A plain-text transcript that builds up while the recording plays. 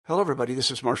Hello, everybody. This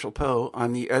is Marshall Poe.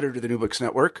 I'm the editor of the New Books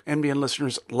Network. NBN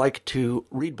listeners like to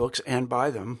read books and buy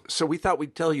them. So we thought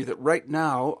we'd tell you that right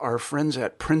now, our friends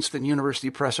at Princeton University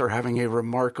Press are having a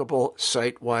remarkable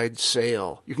site-wide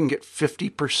sale. You can get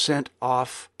 50%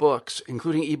 off books,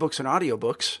 including ebooks and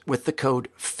audiobooks, with the code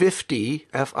 50,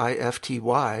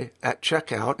 F-I-F-T-Y, at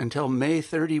checkout until May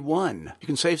 31. You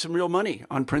can save some real money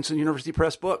on Princeton University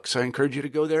Press books. I encourage you to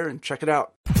go there and check it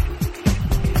out.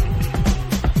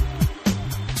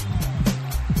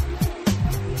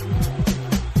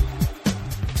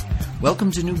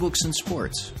 Welcome to New Books in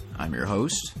Sports. I'm your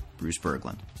host, Bruce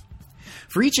Berglund.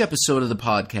 For each episode of the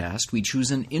podcast, we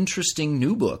choose an interesting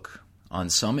new book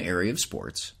on some area of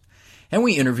sports, and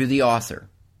we interview the author.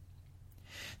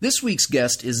 This week's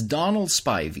guest is Donald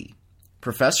Spivey,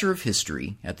 professor of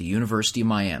history at the University of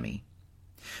Miami.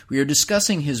 We are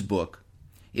discussing his book,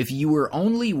 If You Were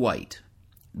Only White,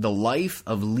 The Life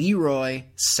of Leroy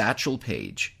Satchel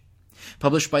Paige,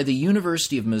 published by the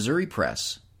University of Missouri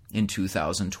Press in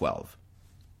 2012.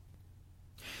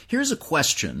 Here's a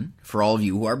question for all of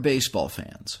you who are baseball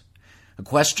fans, a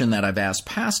question that I've asked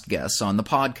past guests on the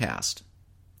podcast.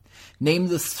 Name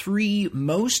the three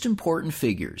most important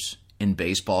figures in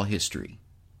baseball history.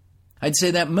 I'd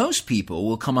say that most people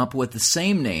will come up with the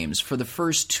same names for the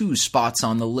first two spots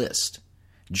on the list,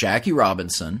 Jackie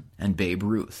Robinson and Babe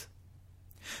Ruth.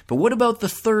 But what about the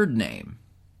third name?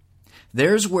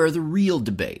 There's where the real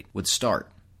debate would start.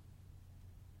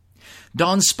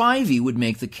 Don Spivey would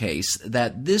make the case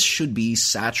that this should be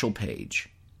Satchel Paige.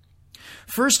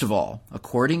 First of all,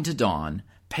 according to Don,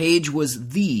 Paige was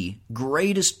the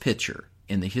greatest pitcher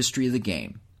in the history of the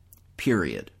game,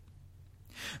 period.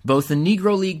 Both the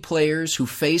Negro League players who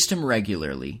faced him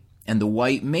regularly and the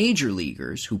white major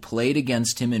leaguers who played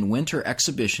against him in winter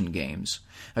exhibition games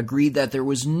agreed that there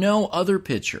was no other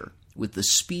pitcher with the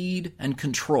speed and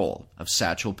control of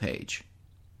Satchel Paige.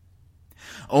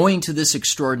 Owing to this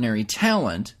extraordinary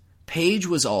talent, Paige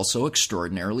was also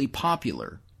extraordinarily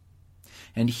popular.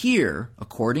 And here,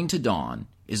 according to Don,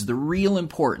 is the real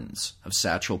importance of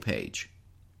Satchel Paige.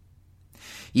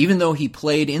 Even though he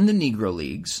played in the Negro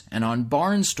Leagues and on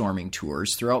barnstorming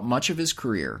tours throughout much of his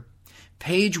career,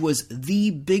 Paige was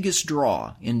the biggest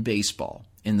draw in baseball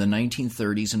in the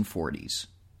 1930s and 40s.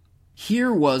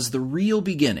 Here was the real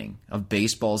beginning of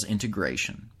baseball's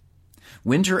integration.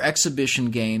 Winter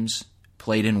exhibition games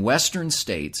played in western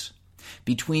states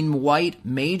between white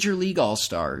Major League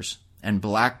All-Stars and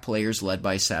black players led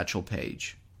by Satchel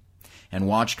Paige, and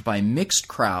watched by mixed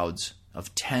crowds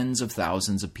of tens of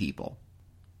thousands of people.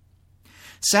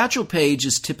 Satchel Paige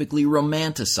is typically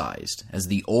romanticized as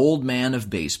the old man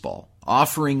of baseball,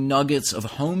 offering nuggets of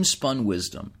homespun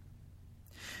wisdom.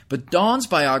 But Don's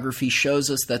biography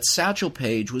shows us that Satchel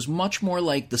Paige was much more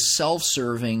like the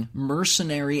self-serving,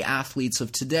 mercenary athletes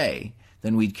of today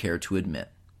than we'd care to admit.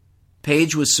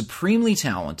 Paige was supremely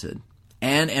talented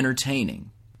and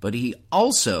entertaining, but he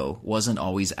also wasn't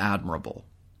always admirable.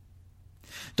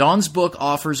 Don's book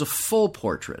offers a full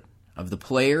portrait of the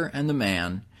player and the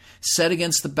man set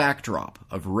against the backdrop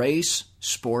of race,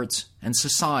 sports, and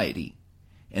society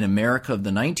in America of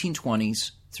the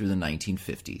 1920s through the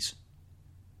 1950s.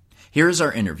 Here is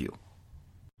our interview.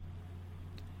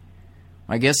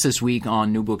 My guest this week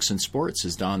on New Books in Sports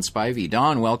is Don Spivey.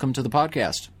 Don, welcome to the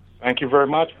podcast. Thank you very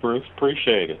much, Bruce.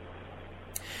 Appreciate it.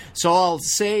 So I'll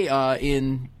say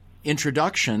in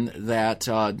introduction that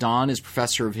Don is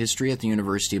professor of history at the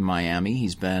University of Miami.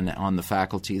 He's been on the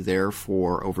faculty there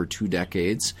for over 2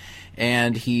 decades,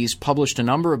 and he's published a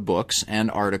number of books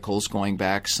and articles going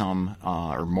back some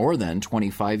or more than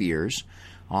 25 years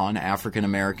on African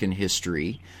American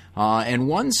history. And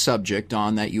one subject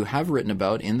on that you have written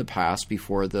about in the past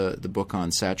before the book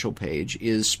on Satchel Paige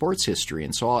is sports history.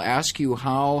 And so I'll ask you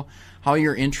how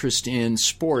your interest in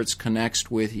sports connects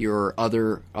with your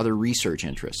other research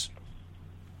interests.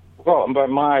 Well, but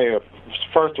my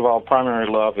first of all, primary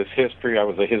love is history. I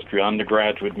was a history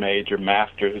undergraduate major,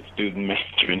 master's student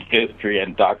major in history,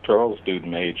 and doctoral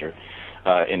student major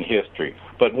in history.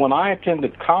 But when I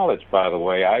attended college, by the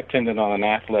way, I attended on an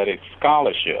athletic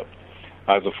scholarship.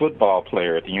 I was a football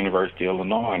player at the University of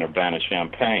Illinois in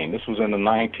Urbana-Champaign. This was in the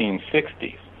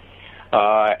 1960s.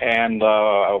 And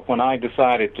when I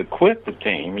decided to quit the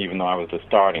team, even though I was the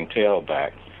starting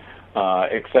tailback,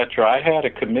 etc., I had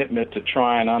a commitment to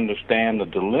try and understand the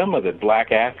dilemma that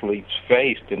black athletes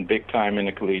faced in big-time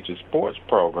intercollegiate sports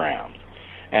programs.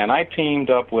 And I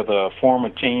teamed up with a former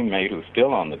teammate who's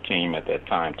still on the team at that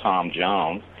time, Tom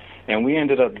Jones, and we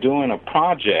ended up doing a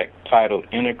project titled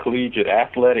Intercollegiate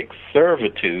Athletic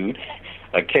Servitude,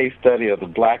 a case study of the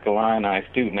black Illini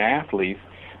student athletes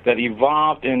that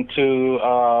evolved into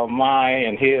my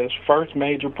and his first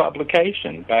major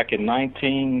publication back in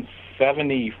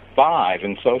 1975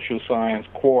 in Social Science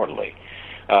Quarterly.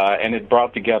 And it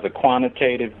brought together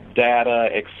quantitative data,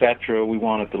 etc. We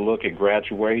wanted to look at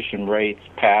graduation rates,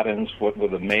 patterns, what were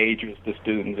the majors the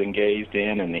students engaged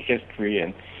in, and the history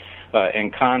and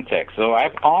context. So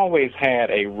I've always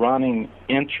had a running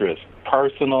interest,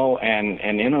 personal and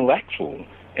intellectually,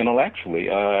 in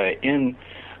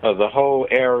the whole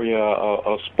area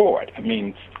of sport. I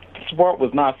mean, sport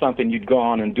was not something you'd go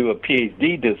on and do a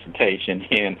PhD dissertation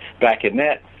in back in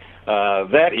that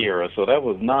era, so that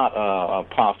was not a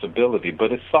possibility.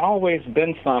 But it's always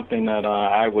been something that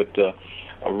I would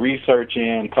research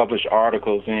in, publish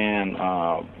articles in,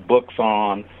 books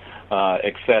on,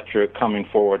 etc., coming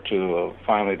forward to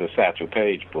finally the Satchel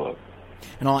Paige book.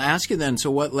 And I'll ask you then,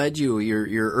 so what led you,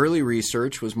 your early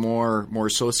research was more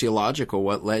sociological,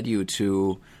 what led you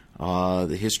to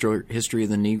the history of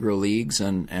the Negro Leagues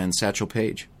and Satchel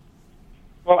Paige?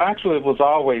 Well, actually, it was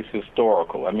always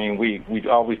historical. I mean, we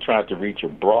always tried to reach a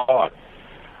broad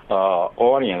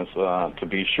audience, to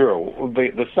be sure.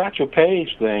 The Satchel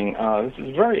Paige thing, this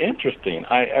is very interesting.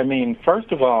 I mean,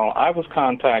 first of all, I was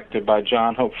contacted by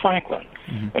John Hope Franklin,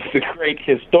 the great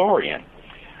historian,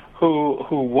 who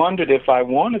wondered if I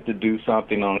wanted to do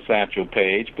something on Satchel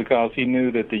Paige because he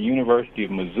knew that the University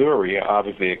of Missouri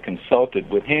obviously had consulted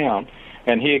with him,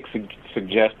 and he had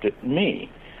suggested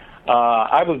me.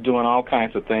 I was doing all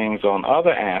kinds of things on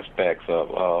other aspects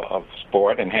of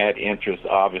sport and had interest,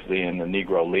 obviously, in the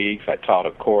Negro Leagues. I taught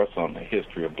a course on the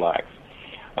history of blacks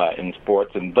in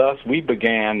sports, and thus we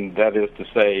began, that is to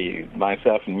say,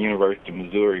 myself and the University of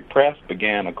Missouri Press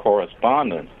began a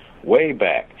correspondence way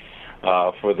back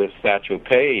for this Satchel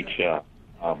Paige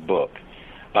book.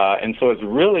 And so it's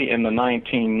really in the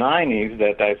 1990s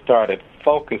that I started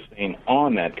focusing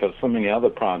on that because so many other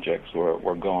projects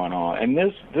were going on. And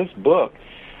this book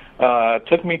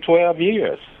took me 12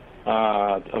 years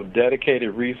of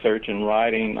dedicated research and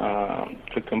writing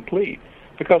to complete.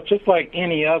 Because just like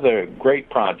any other great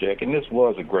project, and this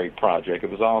was a great project, it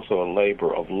was also a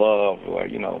labor of love.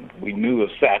 You know, we knew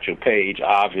of Satchel Paige,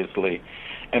 obviously,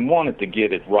 and wanted to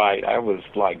get it right. I was,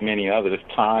 like many others,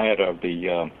 tired of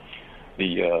the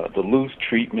loose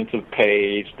treatments of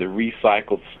Paige, the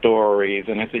recycled stories,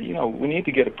 and I said, you know, we need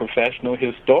to get a professional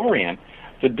historian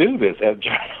to do this, as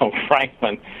John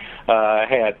Franklin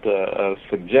had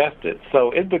suggested.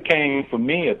 So it became, for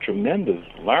me, a tremendous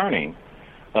learning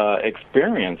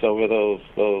experience over those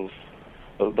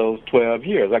 12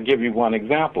 years. I'll give you one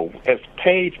example. As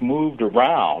Paige moved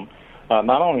around,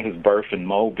 not only his birth in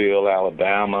Mobile,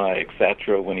 Alabama,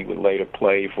 etc., when he would later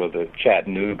play for the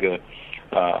Chattanooga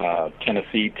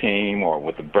Tennessee team, or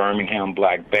with the Birmingham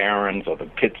Black Barons, or the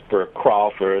Pittsburgh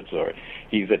Crawfords, or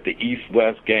he's at the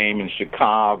East-West game in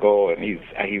Chicago, and he's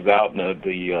out in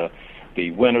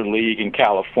the Winter League in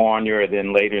California, and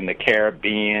then later in the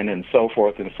Caribbean, and so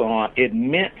forth and so on. It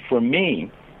meant for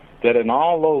me that in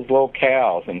all those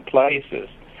locales and places,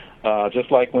 just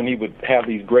like when he would have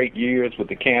these great years with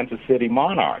the Kansas City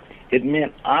Monarchs, it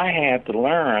meant I had to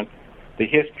learn the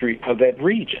history of that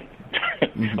region,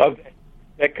 of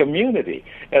that community.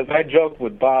 As I joked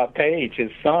with Bob Page,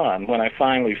 his son, when I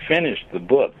finally finished the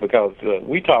book, because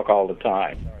we talk all the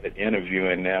time, started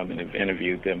interviewing them and have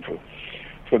interviewed them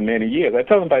for many years. I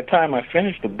told him by the time I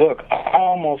finished the book, I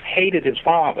almost hated his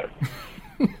father.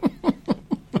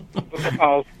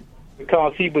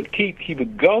 because he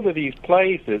would go to these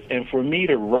places, and for me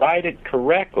to write it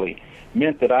correctly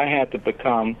meant that I had to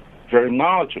become very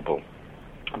knowledgeable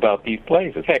about these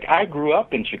places. Heck, I grew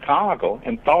up in Chicago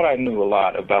and thought I knew a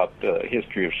lot about the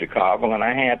history of Chicago, and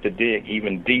I had to dig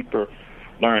even deeper,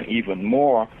 learn even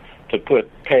more to put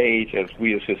Paige, as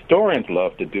we as historians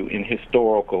love to do, in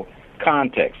historical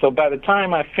context. So by the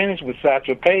time I finished with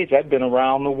Satchel Paige, I'd been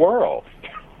around the world,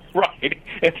 right?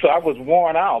 And so I was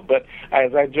worn out. But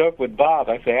as I joke with Bob,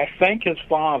 I say, I thank his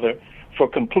father for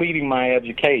completing my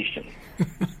education.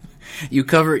 You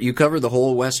cover the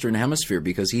whole Western Hemisphere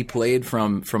because he played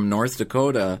from North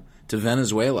Dakota to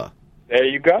Venezuela. There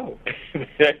you go.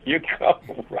 There you go.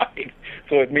 Right.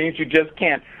 So it means you just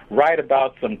can't write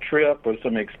about some trip or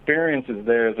some experiences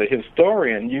there as a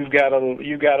historian. You've got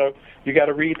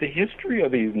to read the history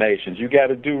of these nations. You got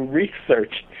to do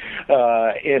research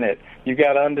in it. You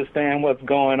got to understand what's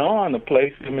going on to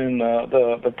place them in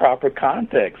the proper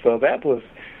context. So that was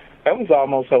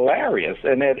almost hilarious.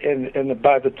 And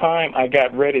by the time I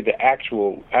got ready to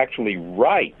actually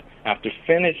write, after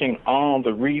finishing all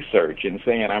the research and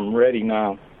saying I'm ready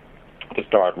now to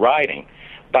start writing,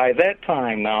 by that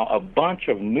time now a bunch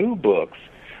of new books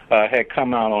had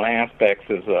come out on aspects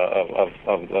of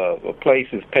the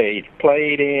places Page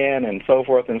played in and so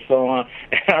forth and so on.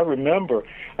 And I remember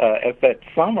as that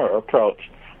summer approached,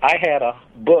 I had a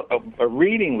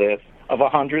reading list of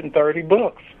 130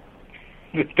 books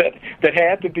that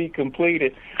had to be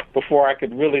completed before I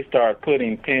could really start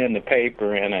putting pen to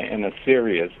paper in a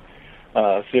serious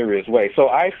way. So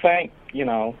I thank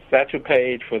Satchel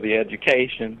Paige for the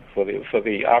education, for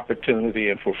the opportunity,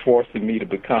 and for forcing me to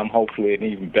become hopefully an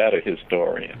even better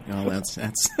historian. Oh,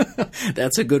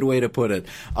 that's a good way to put it.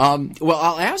 Well,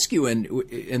 I'll ask you,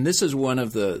 and this is one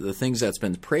of the things that's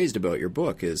been praised about your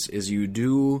book is you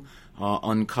do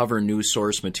uncover new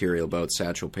source material about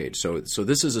Satchel Paige. So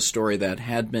this is a story that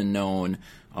had been known.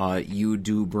 You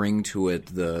do bring to it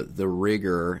the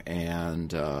rigor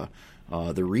and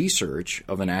the research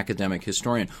of an academic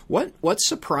historian. What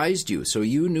surprised you? So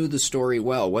you knew the story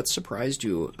well. What surprised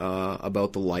you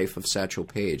about the life of Satchel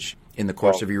Paige in the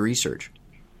course of your research?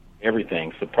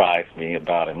 Everything surprised me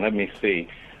about him. Let me see.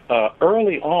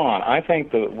 Early on, I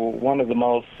think one of the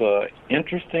most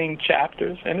interesting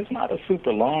chapters, and it's not a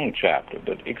super long chapter,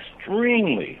 but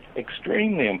extremely,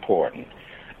 extremely important,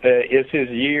 is his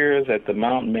years at the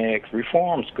Mount Meigs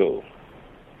Reform School.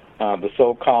 The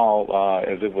so-called,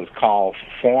 as it was called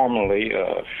formally,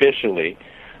 officially,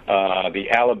 the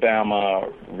Alabama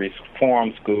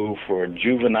Reform School for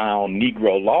Juvenile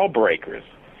Negro Lawbreakers.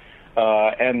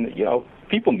 And,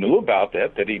 people knew about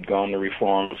that he'd gone to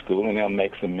reform school, and they'll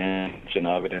make some mention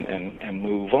of it and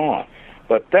move on.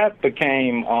 But that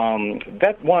became,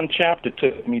 that one chapter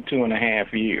took me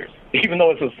 2.5 years, even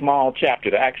though it's a small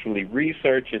chapter, to actually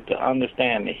research it, to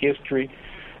understand the history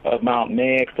of Mount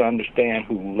Meigs, to understand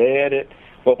who led it,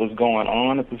 what was going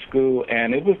on at the school,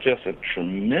 and it was just a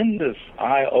tremendous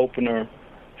eye-opener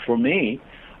for me.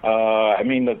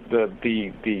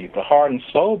 The heart and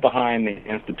soul behind the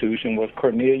institution was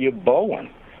Cornelia Bowen,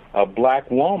 a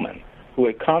black woman who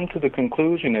had come to the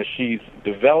conclusion as she's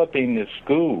developing this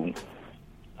school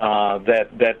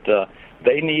that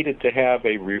they needed to have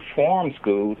a reform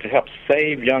school to help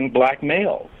save young black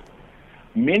males,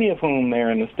 many of whom there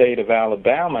in the state of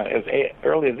Alabama as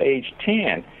early as age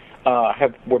 10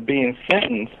 were being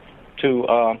sentenced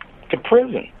to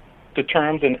prison, to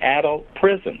terms in adult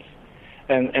prisons.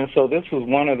 And so this was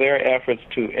one of their efforts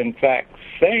to, in fact,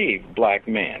 save black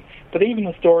men. But even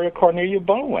the story of Cornelia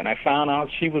Bowen, I found out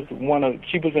she was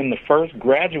in the first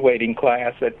graduating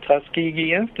class at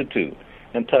Tuskegee Institute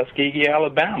in Tuskegee,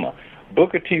 Alabama.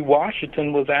 Booker T.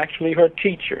 Washington was actually her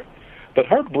teacher. But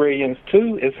her brilliance,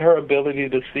 too, is her ability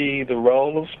to see the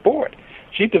role of sport.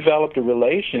 She developed a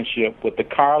relationship with the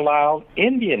Carlisle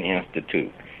Indian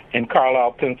Institute in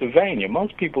Carlisle, Pennsylvania.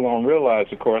 Most people don't realize,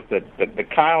 of course, that the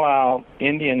Carlisle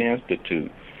Indian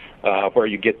Institute, where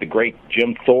you get the great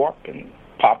Jim Thorpe and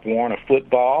Pop Warner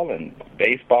football and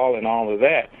baseball and all of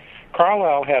that,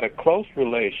 Carlisle had a close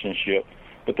relationship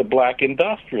with the black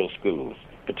industrial schools,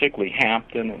 particularly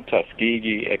Hampton and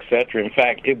Tuskegee, etc. In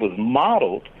fact, it was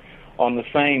modeled on the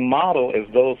same model as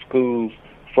those schools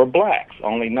for blacks,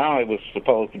 only now it was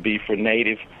supposed to be for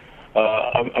Native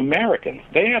Americans.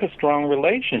 They had a strong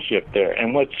relationship there,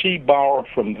 and what she borrowed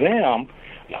from them,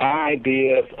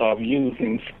 ideas of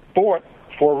using sport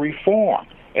for reform,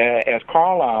 as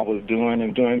Carlisle was doing,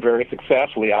 and doing very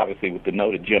successfully, obviously, with the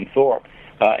noted Jim Thorpe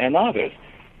and others.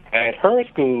 At her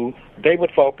school, they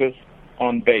would focus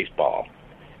on baseball,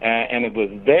 and it was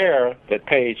there that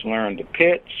Paige learned to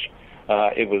pitch.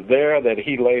 It was there that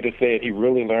he later said he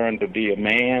really learned to be a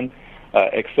man,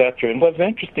 etc. And what's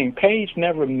interesting, Paige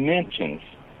never mentions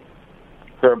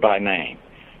her by name,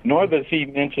 nor does he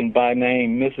mention by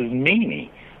name Mrs. Meany,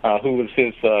 who was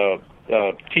his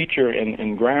teacher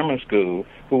in grammar school,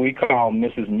 who we call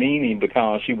Mrs. Meany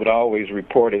because she would always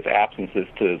report his absences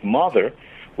to his mother,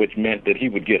 which meant that he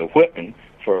would get a whipping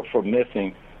for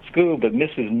missing school. But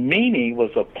Mrs. Meany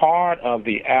was a part of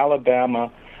the Alabama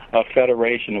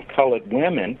Federation of Colored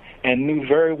Women and knew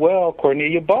very well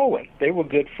Cornelia Bowen. They were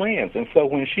good friends. And so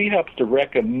when she helps to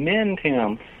recommend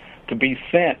him to be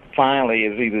sent, finally,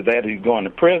 as either that or he's going to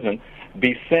prison,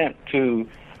 be sent to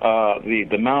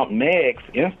the Mount Meigs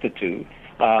Institute,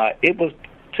 it was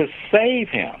to save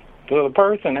him. So the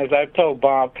person, as I told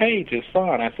Bob Page, his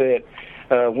son, I said,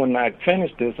 when I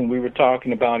finished this and we were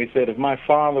talking about, he said, if my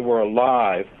father were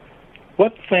alive,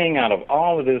 what thing out of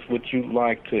all of this would you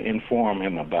like to inform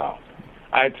him about?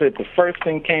 I said the first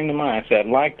thing came to mind. I said, I'd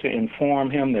like to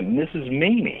inform him that Mrs.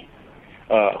 Meany,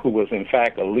 who was in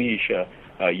fact Alicia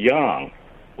Young,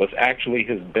 was actually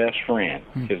his best friend,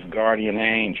 his guardian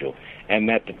angel, and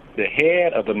that the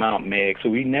head of the Mount Meigs,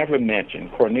 who he never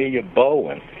mentioned, Cornelia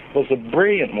Bowen, was a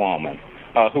brilliant woman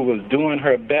who was doing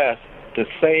her best to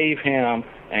save him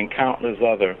and countless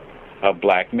other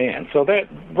black men. So that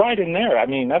right in there, I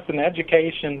mean, that's an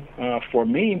education for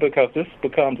me, because this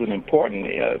becomes an important,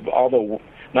 although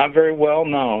not very well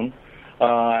known,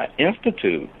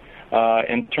 institute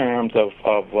in terms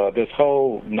of this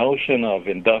whole notion of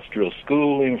industrial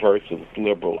schooling versus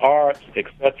liberal arts,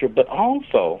 etc. But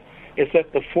also, it's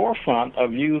at the forefront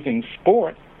of using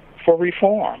sport for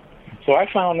reform. So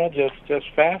I found that just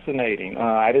fascinating.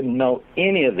 I didn't know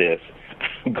any of this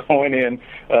going in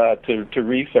to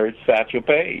research Satchel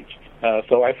Paige.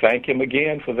 So I thank him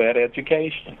again for that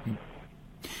education.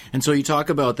 And so you talk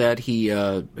about that he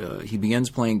begins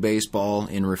playing baseball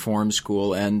in reform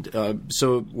school, and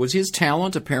so was his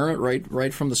talent apparent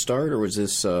right from the start, or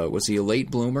was he a late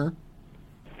bloomer?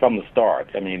 From the start.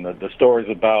 I mean, the stories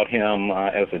about him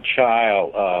as a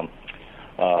child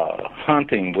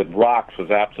hunting with rocks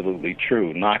was absolutely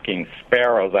true. Knocking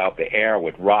sparrows out the air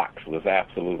with rocks was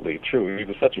absolutely true. He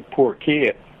was such a poor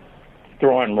kid.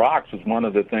 Throwing rocks was one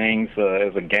of the things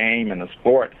as a game and a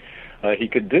sport he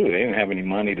could do. They didn't have any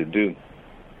money to do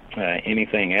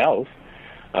anything else,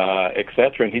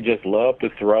 etc. And he just loved to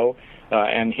throw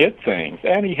and hit things.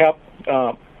 And he helped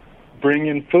bring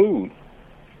in food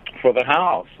for the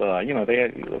house. They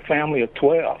had a family of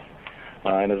 12.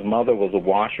 And his mother was a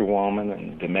washerwoman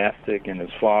and domestic, and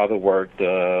his father worked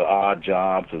odd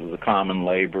jobs as a common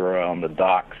laborer on the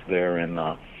docks there in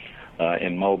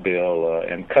Mobile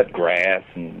and cut grass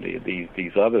and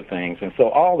these other things. And so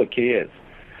all the kids,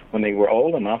 when they were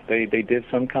old enough, they did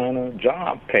some kind of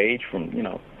job. Paige from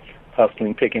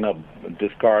hustling, picking up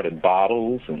discarded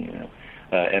bottles and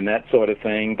that sort of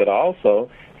thing. But also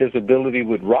his ability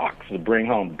with rocks to bring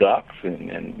home ducks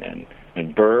and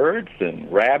birds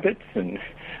and rabbits and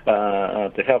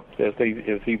to help, as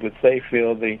he would say,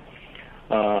 fill the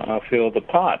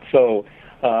pot. So,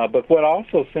 but what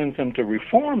also sends him to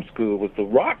reform school was the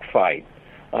rock fight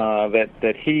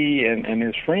that he and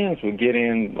his friends would get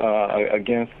in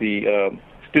against the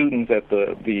students at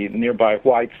the nearby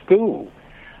white school,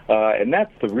 and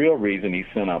that's the real reason he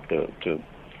sent up to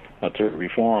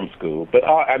reform school. But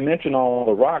I mention all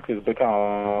the rocks is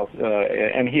because,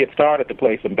 and he had started to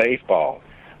play some baseball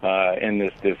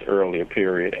in this earlier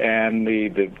period, and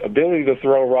the ability to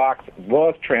throw rocks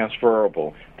was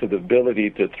transferable to the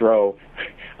ability to throw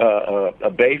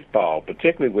a baseball,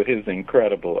 particularly with his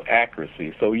incredible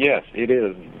accuracy. So yes, it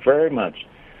is very much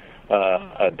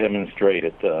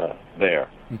demonstrated there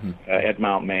at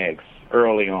Mount Meigs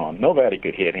early on. Nobody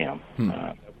could hit him.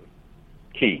 That was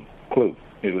key clue.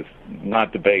 It was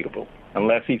not debatable.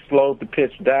 Unless he slowed the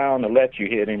pitch down to let you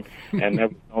hit him, and there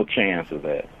was no chance of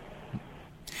that.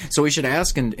 So we should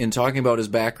ask, in talking about his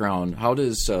background, how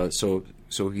does so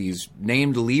he's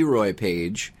named Leroy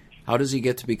Paige. How does he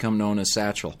get to become known as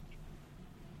Satchel?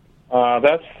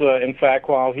 That's in fact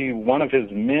one of his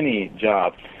many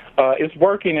jobs is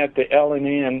working at the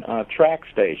L&N track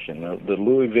station, the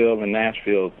Louisville and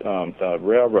Nashville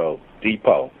railroad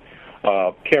depot.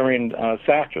 Carrying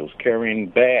satchels, carrying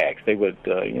bags. They would,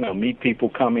 meet people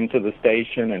coming to the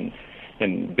station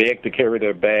and beg to carry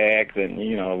their bags and,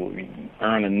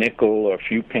 earn a nickel or a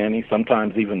few pennies,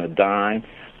 sometimes even a dime.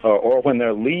 Or when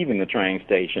they're leaving the train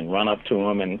station, run up to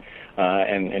them and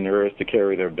urge to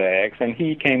carry their bags. And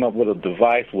he came up with a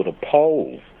device with a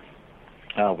pole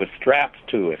with straps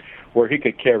to it where he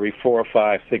could carry 4,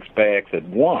 5, 6 bags at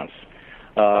once,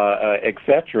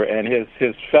 etc. And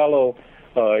his fellow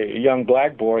young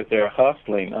black boys there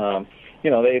hustling,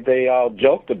 they all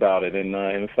joked about it, and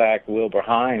in fact Wilbur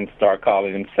Hines started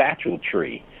calling him Satchel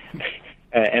Tree.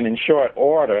 And in short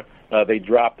order, they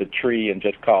dropped the tree and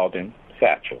just called him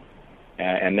Satchel,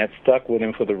 and that stuck with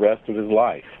him for the rest of his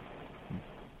life.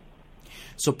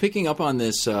 So picking up on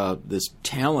this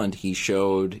talent he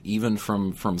showed, even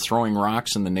from throwing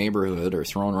rocks in the neighborhood or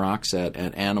throwing rocks at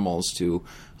animals to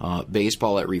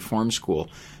baseball at reform school,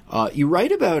 you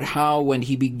write about how when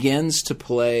he begins to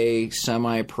play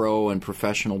semi-pro and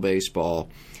professional baseball,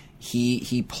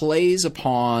 he plays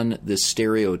upon the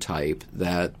stereotype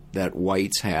that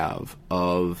whites have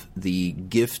of the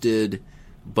gifted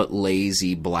but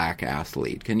lazy black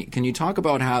athlete. Can you talk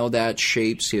about how that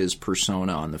shapes his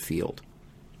persona on the field?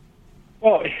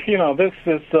 Well, this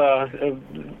is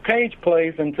Paige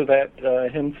plays into that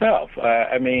himself.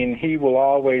 I mean, he will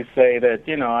always say that,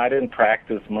 I didn't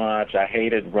practice much, I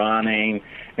hated running,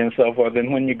 and so forth.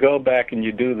 And when you go back and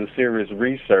you do the serious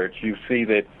research, you see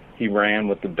that he ran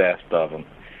with the best of them.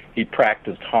 He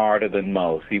practiced harder than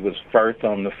most. He was first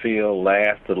on the field,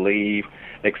 last to leave,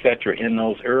 etc. in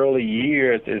those early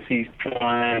years as he's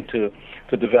trying to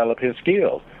develop his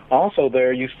skills. Also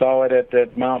there, you saw it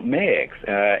at Mount Meigs,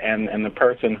 and the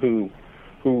person who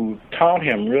who taught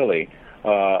him really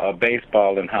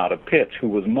baseball and how to pitch, who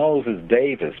was Moses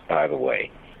Davis, by the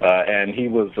way. And he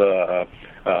was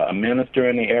a minister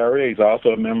in the area. He's also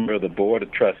a member of the board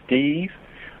of trustees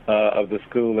of the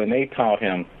school, and they taught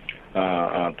him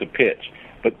to pitch.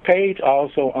 But Page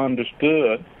also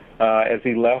understood, as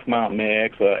he left Mount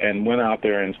Meigs and went out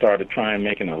there and started trying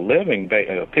making a living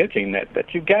pitching,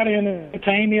 that you got to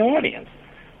entertain the audience.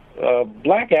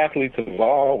 Black athletes have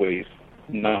always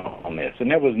known this, and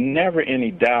there was never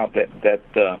any doubt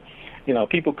that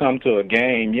people come to a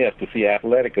game, yes, to see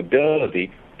athletic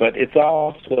ability, but it's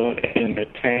also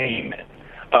entertainment.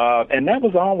 And that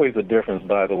was always a difference,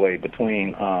 by the way,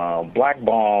 between black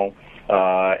ball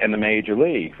and the major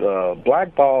leagues.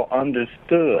 Black ball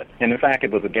understood, and in fact,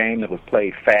 it was a game that was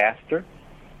played faster,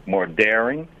 more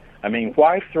daring. I mean,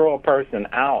 why throw a person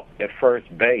out at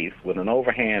first base with an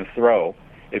overhand throw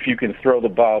if you can throw the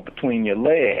ball between your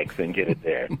legs and get it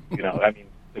there? I mean,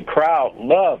 the crowd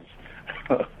loves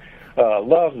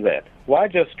that. Why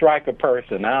just strike a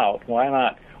person out? Why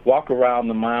not walk around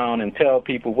the mound and tell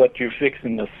people what you're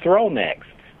fixing to throw next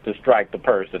to strike the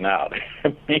person out?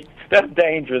 I mean, that's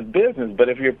dangerous business. But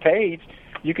if you're Page,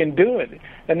 you can do it,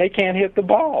 and they can't hit the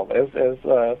ball.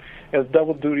 As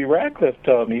Double Duty Radcliffe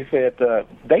told me, he said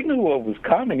they knew what was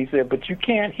coming. He said, but you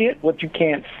can't hit what you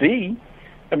can't see.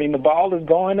 I mean, the ball is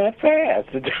going that fast.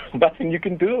 There's nothing you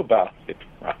can do about it.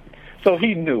 Right? So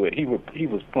he knew it. He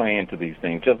was playing to these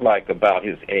things, just like about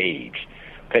his age.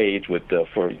 Page would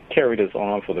carry this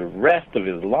on for the rest of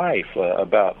his life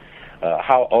about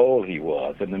how old he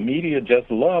was, and the media just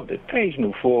loved it. Page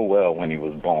knew full well when he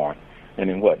was born and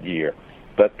in what year,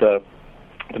 but the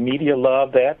media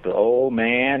loved that. The old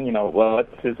man,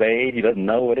 what's his age? He doesn't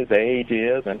know what his age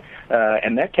is,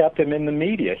 and that kept him in the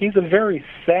media. He's a very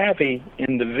savvy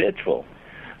individual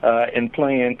in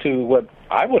playing to what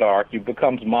I would argue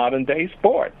becomes modern-day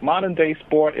sport. Modern-day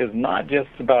sport is not just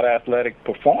about athletic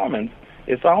performance.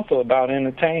 It's also about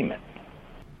entertainment.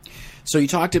 So you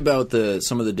talked about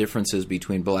some of the differences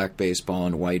between black baseball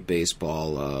and white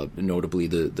baseball, notably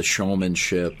the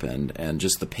showmanship and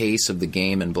just the pace of the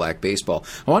game in black baseball.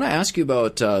 I want to ask you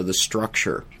about the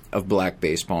structure of black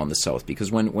baseball in the South,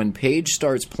 because when Page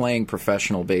starts playing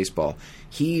professional baseball,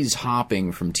 he's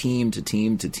hopping from team to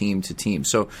team to team to team.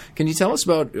 So can you tell us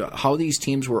about how these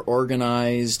teams were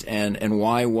organized, and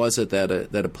why was it that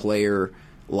a player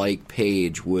like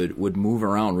Page would move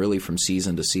around really from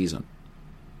season to season?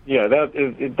 Yeah,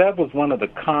 that was one of the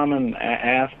common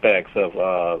aspects of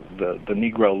the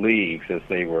Negro Leagues, as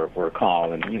they were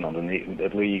called. And the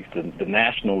leagues, the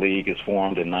National League is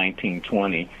formed in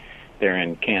 1920. They're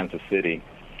in Kansas City,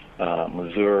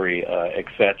 Missouri,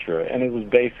 etc. And it was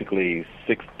basically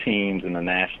 6 teams in the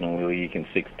National League and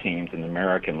 6 teams in the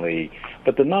American League.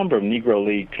 But the number of Negro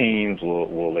League teams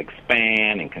will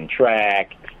expand and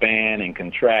contract.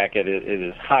 At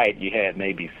its height, you had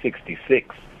maybe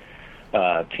 66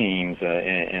 teams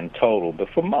in total. But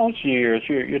for most years,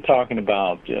 you're talking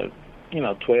about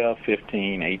 12,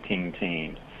 15, 18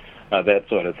 teams, that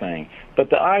sort of thing. But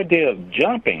the idea of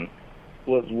jumping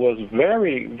was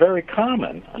very, very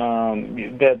common.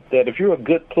 That if you're a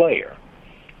good player,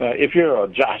 if you're a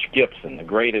Josh Gibson, the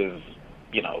greatest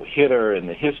hitter in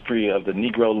the history of the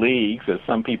Negro Leagues, as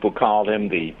some people called him,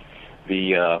 the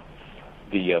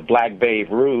Black Babe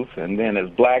Ruth, and then as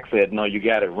Black said, no, you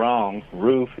got it wrong,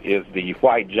 Ruth is the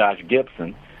white Josh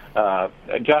Gibson.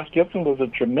 Josh Gibson was a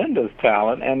tremendous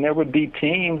talent, and there would be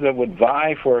teams that would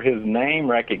vie for his name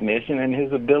recognition and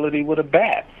his ability with a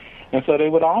bat. And so they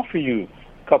would offer you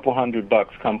a couple $100,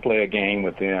 come play a game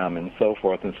with them, and so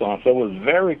forth and so on. So it was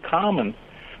very common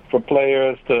for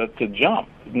players to jump,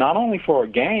 not only for a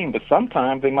game, but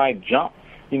sometimes they might jump,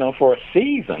 for a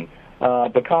season.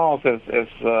 Because, as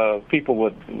people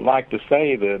would like to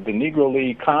say, the Negro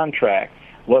League contract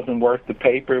wasn't worth the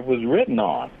paper it was written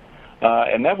on.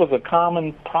 And that was a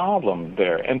common problem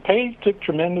there. And Page took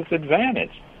tremendous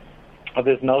advantage of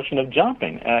this notion of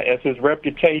jumping as his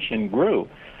reputation grew.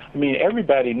 I mean,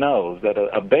 everybody knows that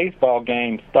a baseball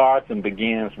game starts and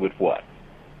begins with what?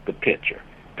 The pitcher.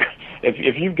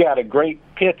 If you've got a great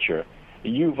pitcher,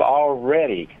 you've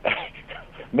already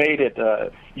made it,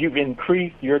 you've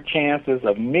increased your chances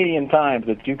a million times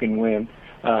that you can win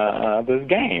this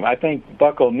game. I think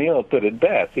Buck O'Neil put it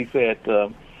best. He said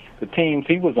the teams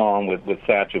he was on with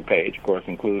Satchel Paige, of course,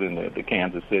 including the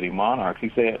Kansas City Monarchs,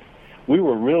 he said, we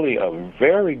were really a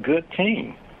very good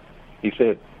team. He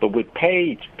said, but with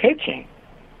Page pitching,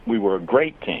 we were a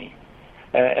great team.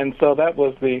 And so that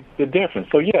was the difference.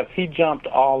 So, yes, he jumped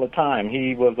all the time.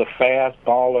 He was a fast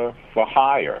baller for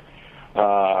hire.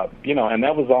 And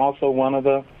that was also one of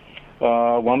the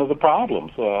one of the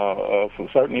problems,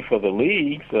 certainly for the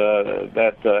leagues,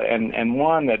 and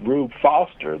one that Rube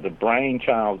Foster, the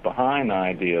brainchild behind the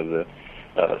idea of the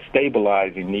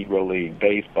stabilizing Negro League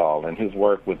baseball and his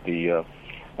work with the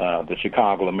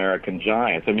Chicago American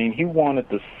Giants. I mean, he wanted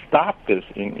to stop this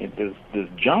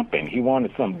jumping. He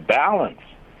wanted some balance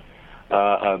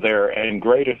there and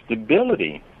greater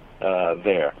stability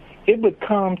there. It would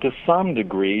come to some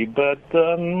degree, but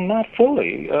not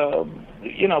fully,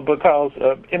 because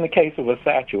in the case of a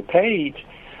Satchel Paige,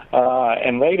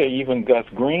 and later even Gus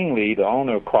Greenlee, the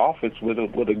owner of Crawford's,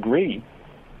 would agree,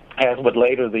 as would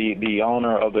later the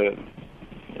owner of the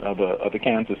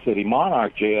Kansas City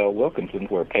Monarchs, J.L. Wilkinson,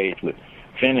 where Paige would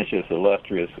finish his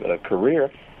illustrious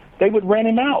career. They would rent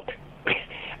him out.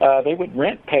 They would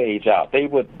rent Paige out. They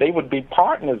would be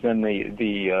partners in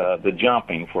the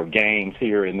jumping for games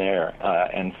here and there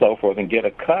and so forth, and get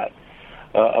a cut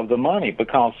of the money,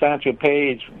 because Satchel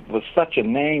Paige was such a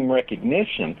name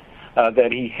recognition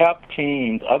that he helped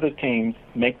other teams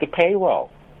make the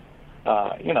payroll.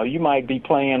 You might be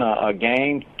playing a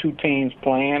game, two teams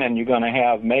playing, and you're going to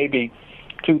have maybe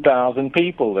 2,000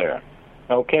 people there.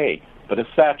 Okay, but if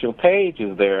Satchel Paige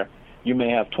is there, you may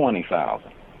have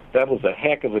 20,000. That was a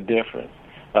heck of a difference.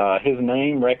 His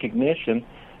name recognition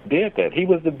did that. He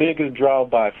was the biggest draw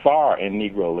by far in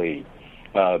Negro League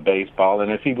baseball, and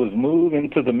as he was moving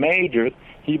to the majors,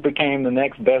 he became the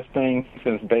next best thing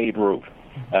since Babe Ruth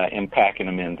in packing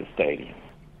him into stadium.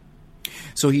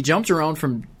 So he jumped around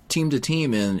from team to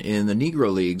team in the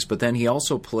Negro Leagues, but then he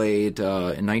also played, in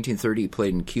 1930, he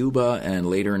played in Cuba, and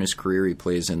later in his career he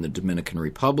plays in the Dominican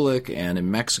Republic and in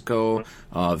Mexico,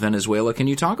 Venezuela. Can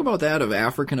you talk about that, of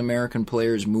African-American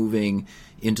players moving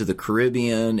into the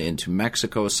Caribbean, into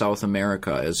Mexico, South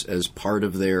America, as part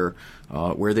of their,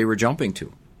 where they were jumping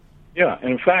to? Yeah,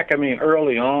 in fact, I mean,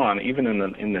 early on, even in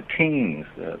the teens,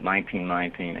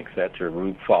 1919, etc.,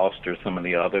 Rube Foster, some of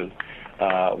the others,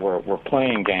 were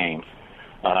playing games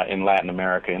in Latin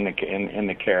America, in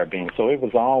the Caribbean. So it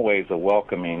was always a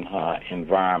welcoming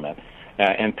environment.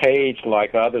 And Paige,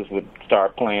 like others, would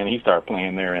start playing. He started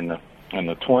playing there in the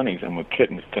 20s and would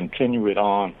continue it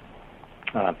on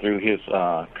through his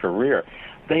career.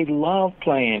 They loved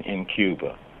playing in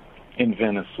Cuba, in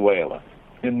Venezuela,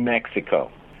 in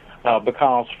Mexico,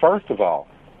 because first of all,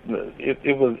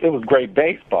 it was great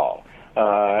baseball.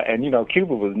 And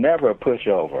Cuba was never a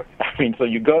pushover. I mean, so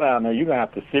you go down there, you're gonna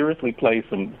have to seriously play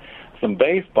some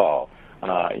baseball.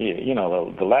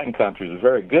 The Latin countries are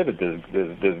very good at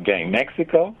this game.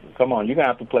 Mexico, come on, you're gonna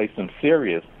have to play some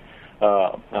serious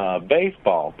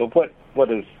baseball. But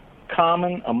what is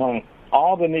common among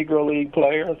all the Negro League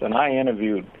players, and I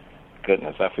interviewed,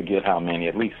 goodness, I forget how many,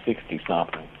 at least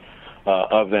 60-something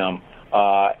of them.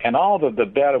 And all of the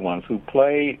better ones who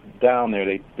played down there,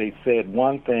 they said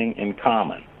one thing in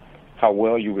common: how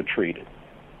well you were treated.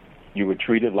 You were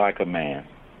treated like a man.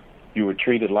 You were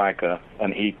treated like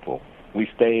an equal. We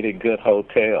stayed at good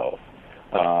hotels.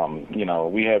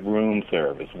 We had room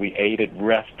service. We ate at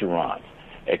restaurants,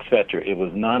 etc. It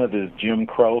was none of this Jim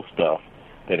Crow stuff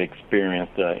that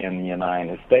experienced in the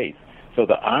United States. So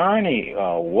the irony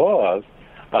was,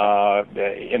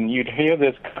 and you'd hear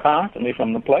this constantly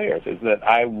from the players, is that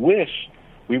I wish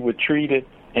we were treated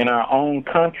in our own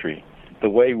country the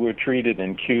way we're treated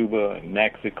in Cuba and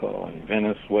Mexico and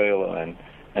Venezuela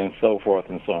and so forth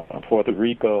and so on, Puerto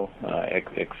Rico,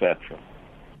 etc.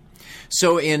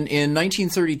 So in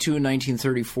 1932 and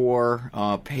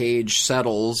 1934, Paige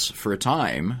settles for a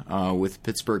time with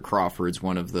Pittsburgh Crawfords,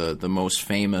 one of the most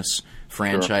famous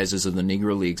franchises of the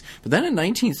Negro Leagues. But then in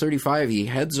 1935, he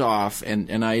heads off,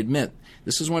 and I admit,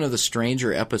 this is one of the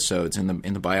stranger episodes in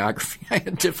the biography. I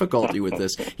had difficulty with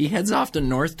this. He heads off to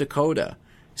North Dakota.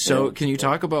 So can you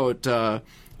talk about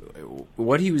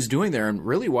what he was doing there and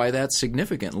really why that's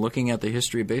significant, looking at the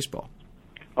history of baseball?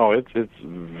 Oh, it's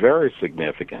very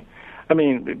significant. I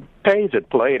mean, Paige had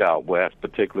played out west,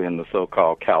 particularly in the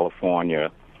so-called California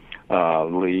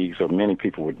leagues, or many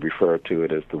people would refer to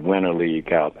it as the Winter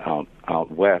League out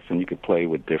west, and you could play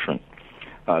with different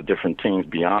teams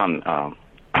beyond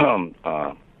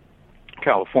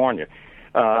California.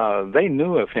 They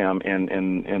knew of him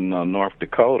in North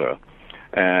Dakota,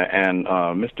 and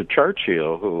Mr.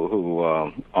 Churchill, who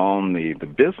owned the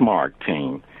Bismarck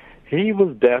team, he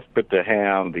was desperate to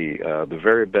have the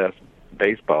very best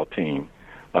baseball team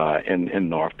in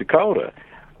North Dakota.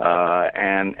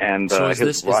 So is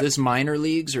this minor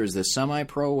leagues or is this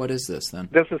semi-pro? What is this then?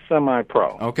 This is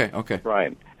semi-pro. Okay.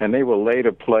 Right, and they will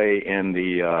later play in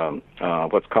the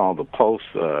what's called the Post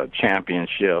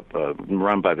Championship,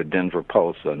 run by the Denver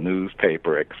Post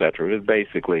newspaper, etc. It is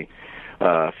basically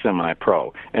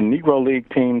semi-pro. And Negro League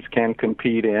teams can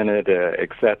compete in it, et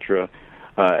cetera,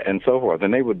 and so forth.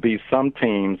 And they would be some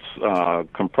teams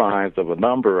comprised of a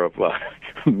number of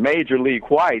major league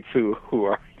whites who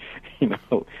are,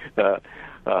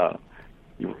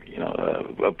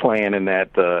 playing in that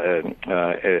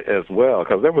as well,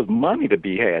 because there was money to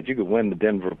be had. You could win the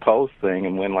Denver Post thing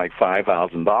and win like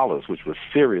 $5,000, which was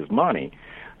serious money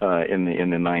in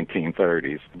the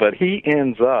 1930s. But he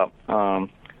ends up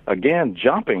again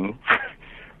jumping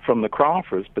from the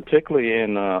Crawfords, particularly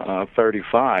in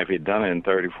 35. He'd done it in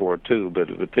 34 too, but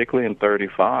particularly in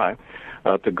 35,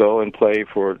 to go and play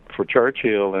for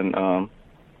Churchill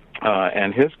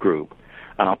and his group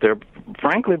out there,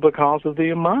 frankly, because of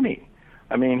the money.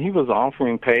 I mean, he was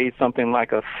offering Page something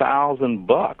like $1,000,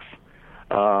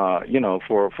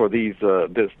 for these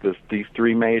these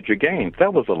three major games.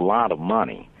 That was a lot of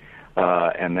money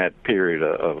in that period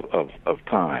of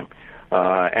time.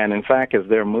 And in fact, as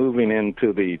they're moving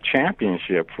into the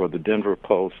championship for the Denver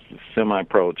Post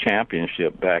Semi-Pro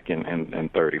Championship back in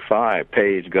 35,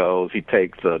 Page goes. He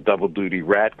takes double duty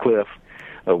Ratcliffe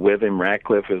with him.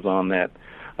 Ratcliffe is on that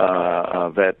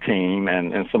team,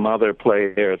 and some other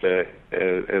players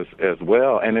as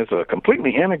well. And it's a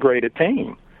completely integrated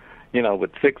team,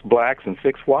 with 6 blacks and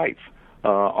 6 whites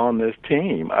on this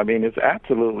team. I mean, it's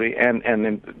absolutely, and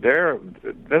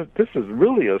this is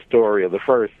really a story of the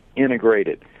first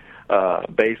integrated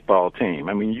baseball team.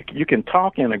 I mean, you can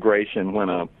talk integration when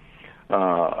a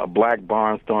black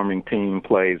barnstorming team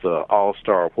plays a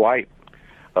all-star white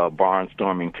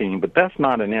barnstorming team, but that's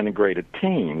not an integrated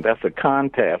team. That's a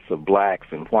contest of blacks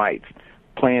and whites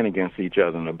playing against each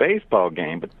other in a baseball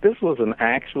game. But this was an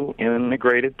actual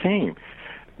integrated team.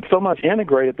 So much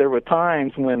integrated, there were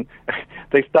times when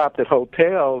they stopped at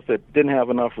hotels that didn't have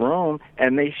enough room,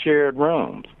 and they shared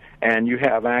rooms. And you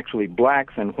have actually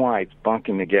blacks and whites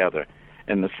bunking together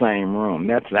in the same room.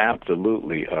 That's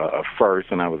absolutely a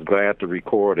first, and I was glad to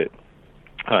record it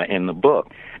in the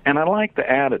book. And I like the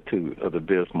attitude of the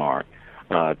Bismarck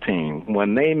team.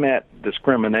 When they met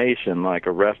discrimination, like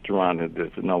a restaurant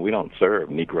that said, no, we don't serve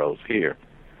Negroes here,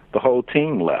 the whole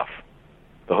team left.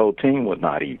 The whole team would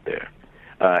not eat there.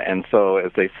 And so,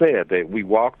 as they said, we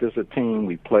walked as a team,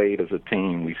 we played as a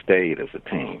team, we stayed as a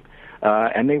team.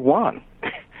 And they won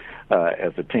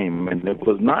as a team. And it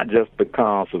was not just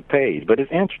because of Page. But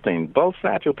it's interesting, both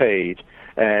Satchel Paige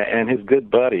and his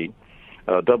good buddy,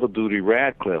 Double Duty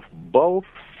Ratcliffe, both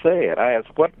said, I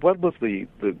asked, what was the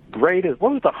greatest,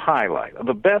 what was the highlight of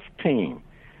the best team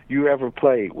you ever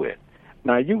played with?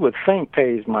 Now, you would think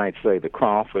Page might say the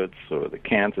Crawfords or the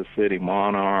Kansas City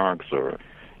Monarchs or,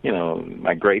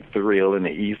 my great thrill in the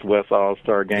East-West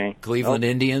All-Star game. Cleveland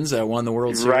Indians that won the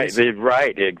World Series.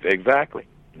 Right, exactly.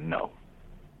 No.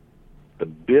 The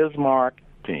Bismarck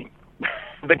team.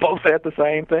 They both said the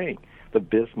same thing, the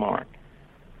Bismarck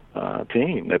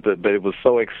team. But it was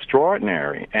so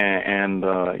extraordinary, and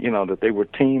that they were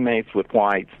teammates with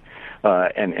whites,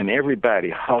 and everybody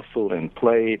hustled and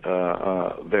played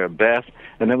their best,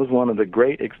 and it was one of the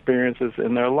great experiences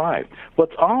in their life.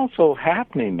 What's also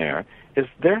happening there is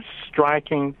they're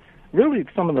striking really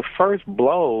some of the first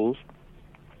blows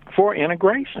for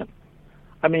integration.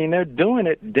 I mean, they're doing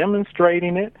it,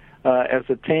 demonstrating it as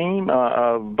a team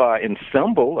in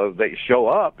symbol. They show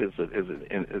up as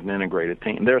an integrated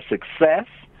team. Their success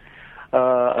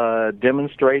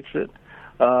demonstrates it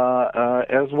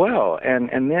as well.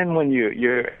 And then when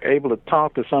you're able to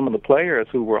talk to some of the players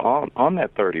who were on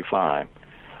that 35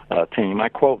 team, I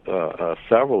quote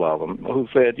several of them who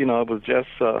said, it was just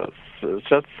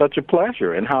such a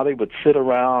pleasure, and how they would sit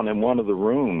around in one of the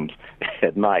rooms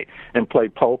at night and play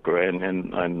poker.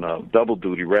 And Double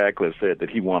Duty Radcliffe said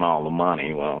that he won all the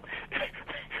money. Well,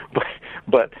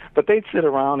 but they'd sit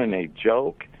around and they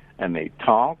joke and they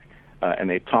talk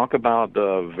about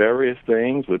various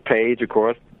things. With Page, of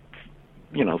course,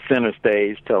 center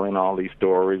stage, telling all these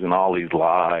stories and all these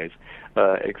lies,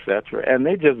 etc. And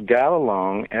they just got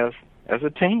along as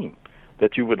a team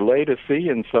that you would later see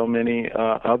in so many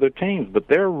other teams. But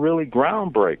they're really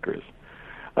groundbreakers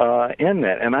in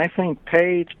that. And I think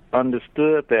Page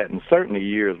understood that, and certainly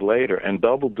years later, and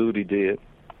Double Duty did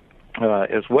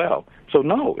as well. So,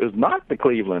 no, it's not the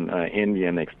Cleveland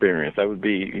Indian experience. That would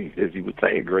be, as you would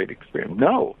say, a great experience.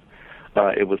 No,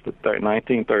 it was the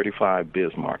 1935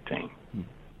 Bismarck team.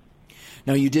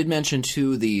 Now, you did mention,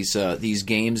 too, these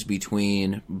games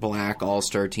between black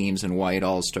all-star teams and white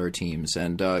all-star teams.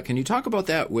 And can you talk about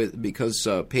that because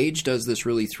Page does this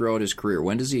really throughout his career?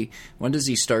 When does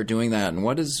he start doing that, and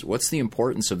what's the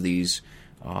importance of these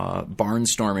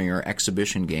barnstorming or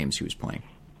exhibition games he was playing?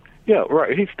 Yeah,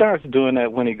 right. He starts doing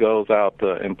that when he goes out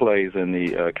and plays in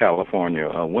the California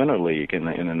Winter League in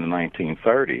the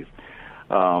 1930s.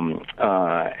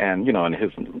 And and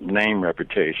his name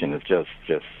reputation is just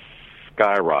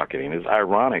skyrocketing. It's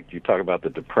ironic. You talk about the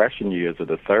Depression years of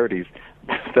the 30s.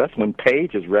 That's when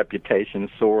Page's reputation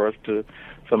soars to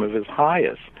some of his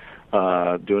highest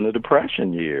during the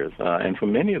Depression years, and for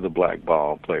many of the black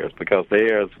ball players, because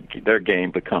their game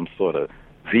becomes sort of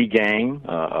the game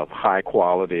of high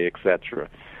quality, etc.,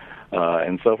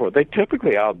 and so forth. They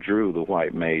typically outdrew the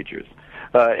white majors.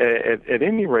 At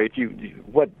any rate,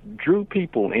 what drew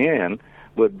people in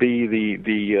would be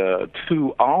the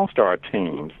two all-star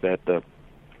teams that the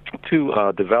two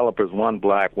developers, one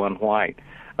black, one white,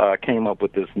 came up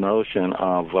with this notion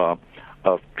of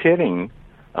pitting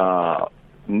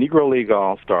Negro League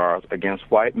all-stars against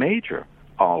white major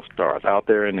all-stars out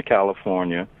there in the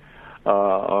California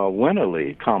Winter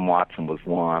League. Tom Watson was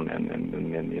one, and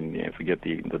I forget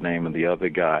the name of the other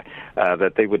guy.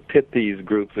 That they would pit these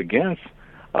groups against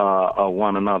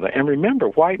one another. And remember,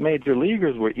 white major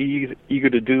leaguers were eager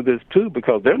to do this too,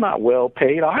 because they're not well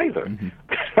paid either. Mm-hmm.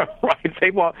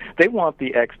 Right? They want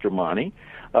the extra money,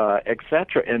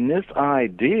 etc. And this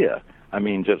idea,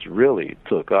 just really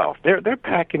took off. They're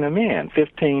packing them in,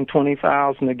 15,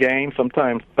 20,000 a game,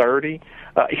 sometimes 30,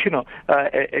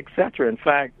 etc. In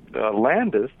fact,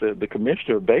 Landis, the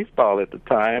commissioner of baseball at the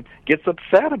time, gets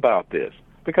upset about this,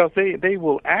 because they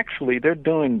will actually, they're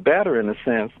doing better in a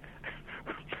sense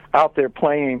out there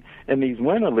playing in these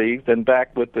winter leagues than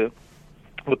back with the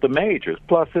majors.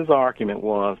 Plus, his argument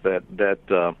was that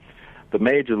the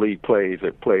major league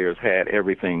players had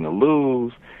everything to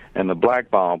lose, and the black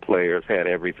ball players had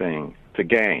everything to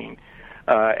gain.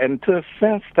 And to a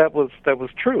sense, that was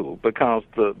true, because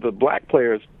the black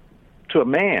players, to a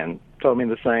man, told me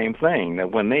the same thing,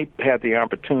 that when they had the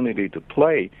opportunity to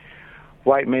play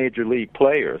white major league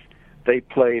players, they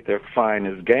played their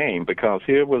finest game, because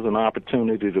here was an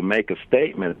opportunity to make a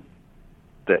statement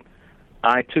that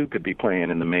I, too, could be playing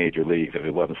in the major leagues if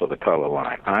it wasn't for the color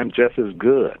line. I'm just as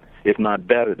good, if not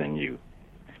better than you.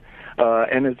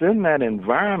 And it's in that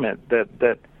environment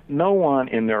that no one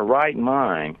in their right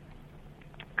mind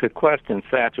could question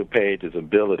Satchel Paige's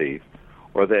abilities,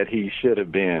 or that he should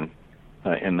have been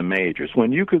in the majors.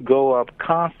 When you could go up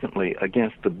constantly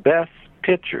against the best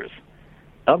pitchers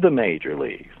of the major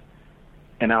leagues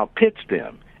and outpitch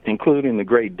them, including the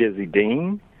great Dizzy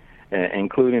Dean,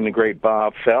 including the great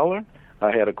Bob Feller.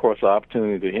 I had, of course, the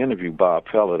opportunity to interview Bob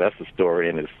Feller. That's a story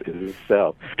in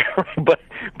itself.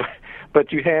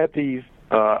 but you had these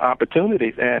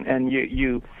opportunities, and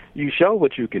you show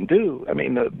what you can do.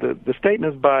 The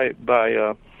statements by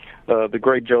the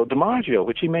great Joe DiMaggio,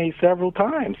 which he made several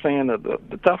times, saying that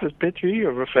the toughest pitcher he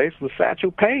ever faced was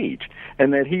Satchel Paige,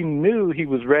 and that he knew he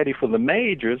was ready for the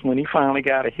majors when he finally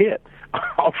got a hit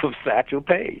off of Satchel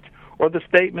Paige. Or the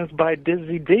statements by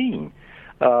Dizzy Dean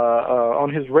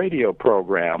on his radio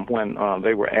program when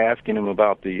they were asking him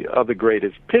about the other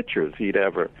greatest pitchers he'd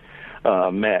ever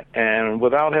met. And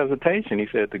without hesitation, he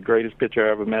said the greatest pitcher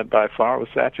I ever met by far was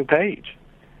Satchel Paige.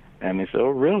 And he said, oh,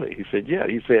 really? He said, yeah.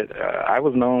 He said, I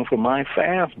was known for my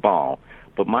fastball,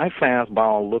 but my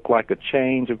fastball looked like a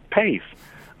change of pace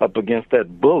up against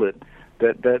that bullet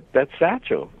that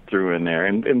Satchel threw in there.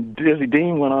 And Dizzy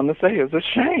Dean went on to say, it's a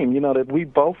shame, that we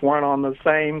both weren't on the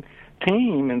same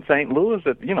team in St. Louis.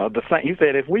 He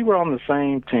said, if we were on the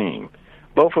same team,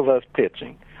 both of us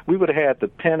pitching, we would have had the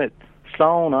pennant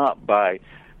sewn up by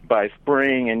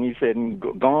spring, and he said,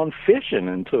 gone fishing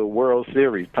until World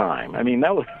Series time.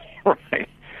 That was right.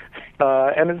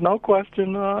 And there's no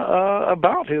question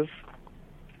about his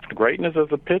greatness as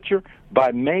a pitcher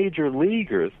by major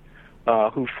leaguers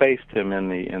who faced him in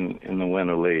the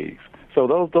winter leagues. So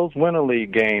those winter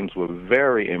league games were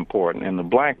very important, and the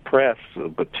black press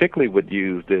particularly would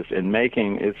use this in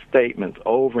making its statements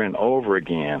over and over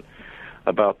again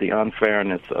about the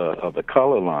unfairness of the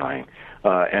color line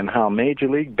and how Major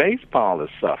League Baseball is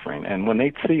suffering. And when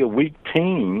they see a weak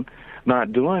team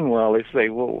not doing well, they say,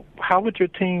 well, how would your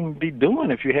team be doing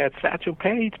if you had Satchel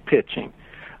Paige pitching?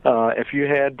 If you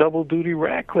had Double Duty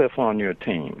Radcliffe on your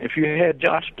team? If you had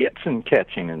Josh Gibson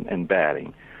catching and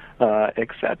batting?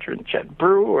 etc., and Chet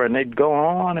Brewer, and they'd go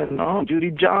on and on,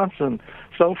 Judy Johnson,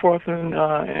 so forth and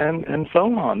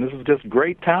so on. This is just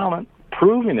great talent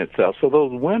proving itself. So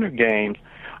those winter games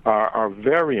are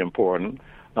very important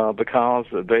because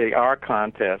they are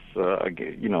contests,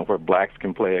 where blacks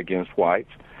can play against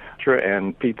whites,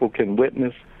 and people can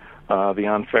witness the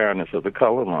unfairness of the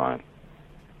color line.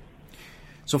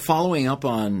 So following up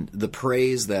on the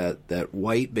praise that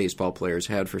white baseball players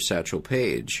had for Satchel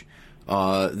Paige,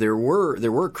 there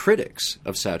were critics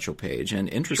of Satchel Paige, and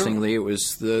interestingly, It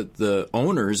was the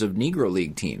owners of Negro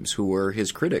League teams who were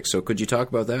his critics. So, could you talk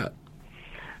about that?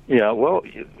 Yeah, well,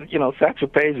 Satchel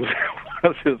Paige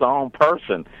was his own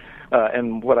person,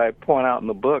 and what I point out in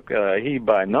the book, he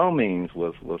by no means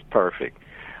was perfect,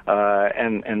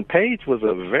 and Paige was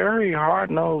a very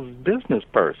hard-nosed business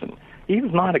person. He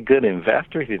was not a good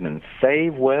investor. He didn't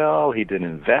save well. He didn't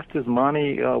invest his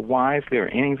money wisely or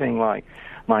anything like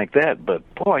that. But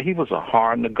boy, he was a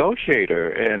hard negotiator,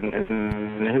 and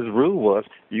his rule was,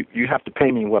 you have to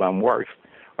pay me what I'm worth,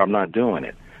 or I'm not doing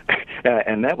it.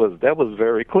 And that was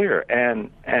very clear. And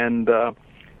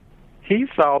he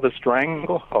saw the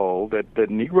stranglehold that the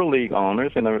Negro League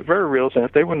owners, in a very real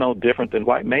sense, they were no different than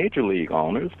white major league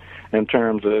owners in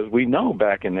terms of, we know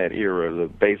back in that era, the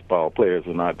baseball players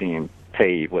were not being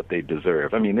paid what they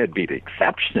deserve. I mean, there'd be the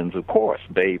exceptions, of course,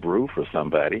 Babe Ruth or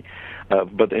somebody,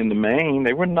 but in the main,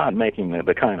 they were not making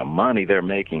the kind of money they're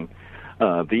making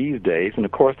these days. And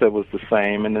of course, that was the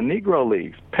same in the Negro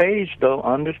Leagues. Paige, though,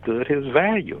 understood his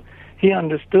value. He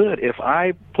understood, if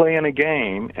I play in a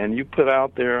game and you put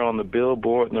out there on the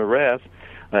billboard and the rest,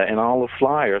 and all the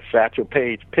flyers, Satchel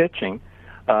Paige pitching,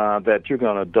 that you're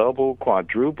going to double,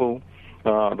 quadruple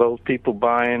those people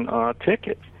buying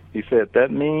tickets. He said,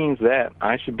 that means that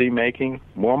I should be making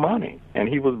more money. And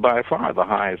he was by far the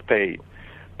highest paid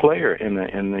player in the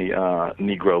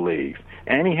Negro Leagues.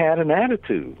 And he had an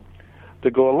attitude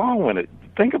to go along with it.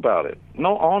 Think about it.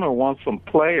 No owner wants some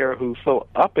player who's so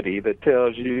uppity that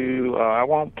tells you, I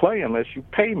won't play unless you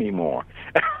pay me more.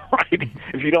 Right?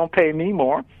 If you don't pay me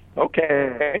more,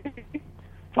 okay,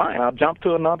 fine, I'll jump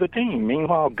to another team.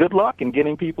 Meanwhile, good luck in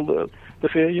getting people to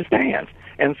fill your stands.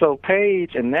 And so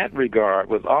Paige, in that regard,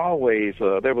 was always,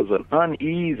 there was an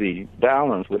uneasy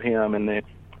balance with him and the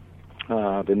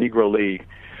Negro League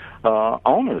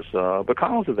owners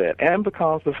because of that, and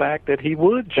because of the fact that he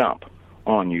would jump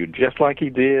on you, just like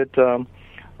he did Gus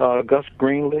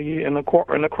Greenlee and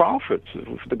the Crawfords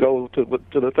to go to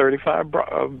the 35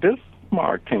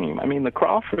 Bismarck team. I mean, the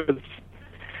Crawfords,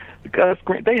 Gus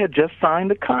Green, they had just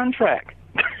signed a contract.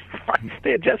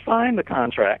 They had just signed the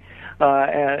contract.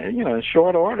 And, in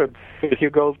short order, here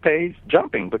goes Paige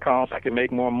jumping because I can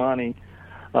make more money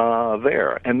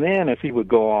there. And then as he would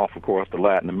go off, of course, to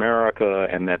Latin America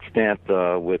and that stint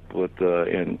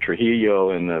in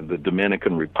Trujillo in the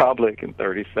Dominican Republic in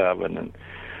 '37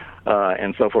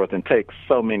 and so forth, and take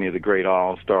so many of the great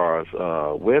all-stars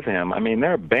with him. I mean,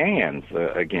 there are bans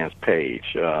against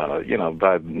Paige,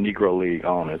 by Negro League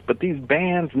owners, but these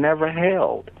bans never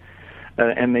held,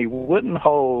 and they wouldn't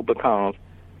hold because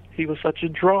he was such a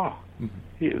draw.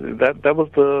 Mm-hmm. That was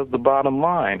the bottom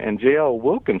line. And J.L.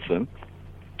 Wilkinson,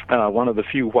 one of the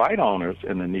few white owners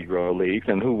in the Negro Leagues,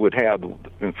 and who would have,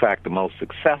 in fact, the most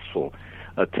successful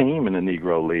team in the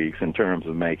Negro Leagues in terms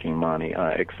of making money,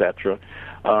 etc.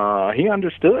 He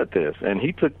understood this, and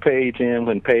he took Paige in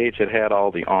when Paige had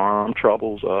all the arm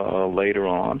troubles later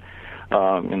on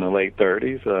in the late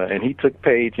 30s, and he took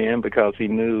Paige in because he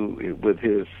knew with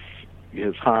his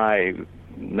high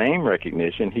name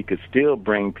recognition, he could still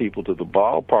bring people to the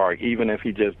ballpark, even if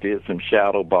he just did some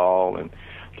shadow ball and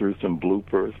threw some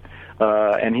bloopers.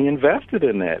 And he invested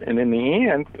in that. And in the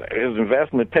end, his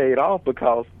investment paid off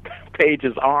because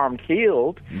Paige's arm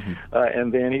healed,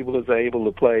 and then he was able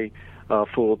to play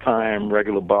full-time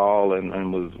regular ball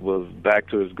and was back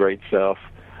to his great self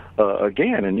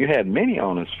again. And you had many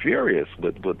owners furious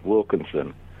with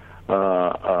Wilkinson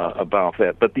about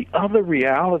that. But the other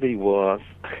reality was,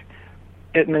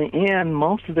 in the end,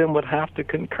 most of them would have to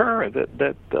concur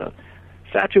that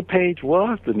Satchel Paige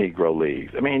was the Negro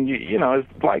Leagues. I mean,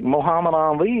 it's like Muhammad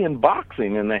Ali in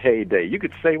boxing in the heyday. You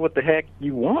could say what the heck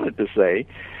you wanted to say,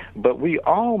 but we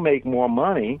all make more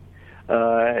money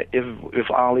if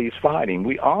Ali's fighting.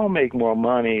 We all make more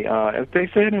money, as they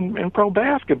said in pro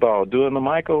basketball during the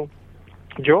Michael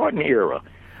Jordan era.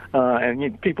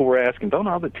 And people were asking, don't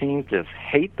other teams just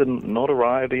hate the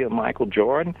notoriety of Michael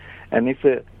Jordan? And they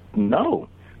said, no,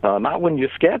 not when you're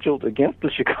scheduled against the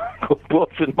Chicago Bulls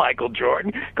and Michael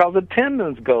Jordan, because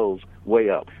attendance goes way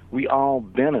up. We all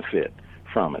benefit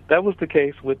from it. That was the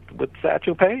case with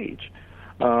Satchel Paige.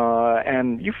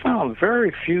 And you found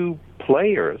very few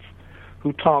players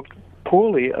who talked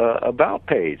poorly about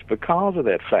Paige because of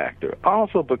that factor.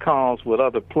 Also because with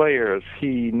other players,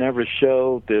 he never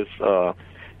showed this,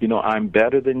 I'm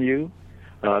better than you.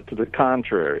 To the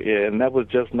contrary, and that was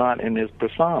just not in his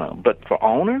persona. But for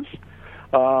owners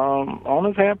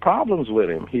had problems with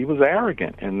him. He was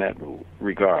arrogant in that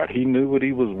regard. He knew what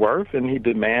he was worth, and he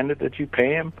demanded that you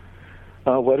pay him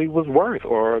what he was worth,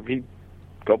 or he'd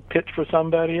go pitch for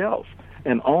somebody else.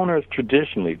 And owners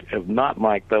traditionally have not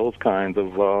liked those kinds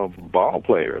of ball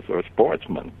players or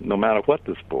sportsmen, no matter what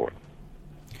the sport.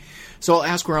 So I'll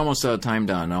ask, we're almost out of time,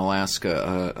 Don. I'll ask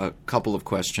a couple of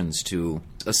questions to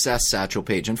assess Satchel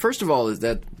Paige. And first of all, is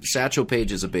that Satchel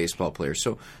Paige is a baseball player.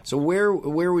 So where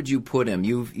would you put him?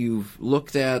 You've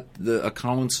looked at the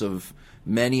accounts of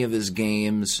many of his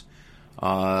games.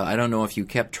 I don't know if you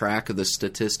kept track of the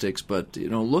statistics, but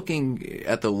looking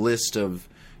at the list of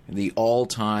the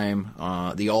all-time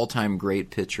great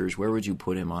pitchers, where would you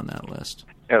put him on that list?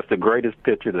 As the greatest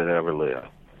pitcher that ever lived.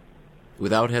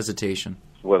 Without hesitation.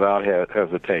 Without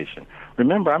hesitation.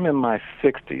 Remember, I'm in my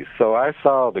 60s, so I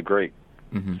saw the great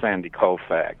Sandy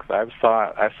Koufax.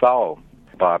 I saw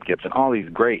Bob Gibson, all these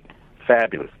great,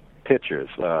 fabulous pitchers,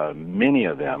 many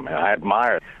of them. I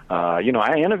admired. I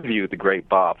interviewed the great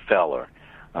Bob Feller.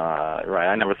 Right,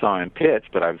 I never saw him pitch,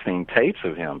 but I've seen tapes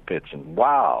of him pitching.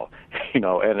 Wow, and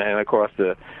of course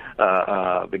the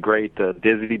great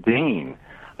Dizzy Dean,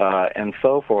 and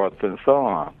so forth and so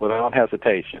on, without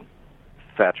hesitation.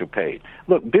 Satchel Paige.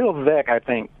 Look, Bill Veeck, I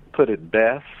think, put it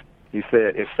best. He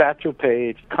said, if Satchel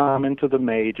Paige come into the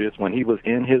majors when he was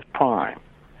in his prime,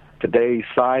 today's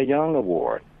Cy Young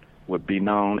Award would be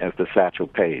known as the Satchel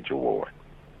Paige Award.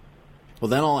 Well,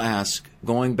 then I'll ask,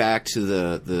 going back to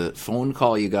the phone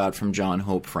call you got from John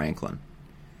Hope Franklin,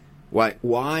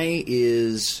 why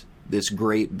is this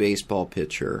great baseball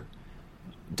pitcher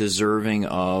deserving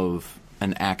of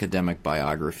an academic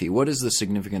biography? What is the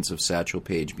significance of Satchel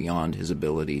Paige beyond his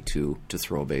ability to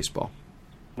throw a baseball?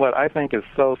 What I think is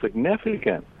so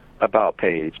significant about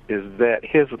Paige is that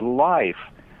his life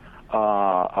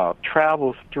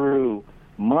travels through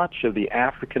much of the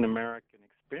African American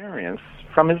experience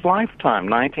from his lifetime,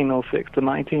 1906 to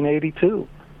 1982.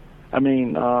 I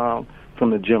mean, from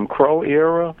the Jim Crow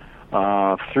era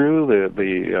through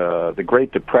the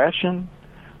Great Depression,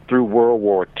 through World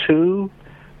War II.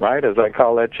 Right, as I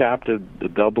call that chapter, the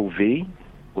Double V,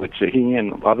 which he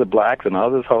and other blacks and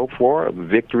others hope for,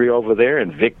 victory over there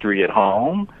and victory at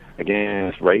home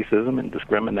against racism and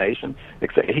discrimination.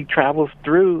 He travels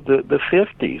through the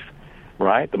 50s,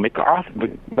 right, the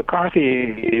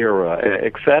McCarthy era,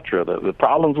 etc., the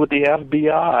problems with the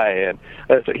FBI, and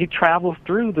so he travels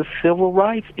through the Civil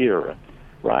Rights era,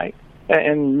 right?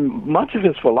 And much of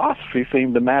his philosophy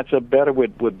seemed to match up better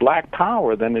with black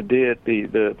power than it did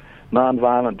the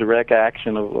nonviolent direct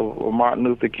action of Martin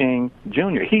Luther King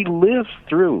Jr. He lives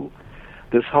through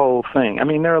this whole thing. I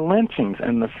mean, there are lynchings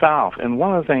in the South, and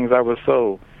one of the things I was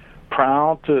so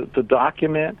proud to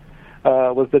document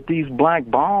was that these black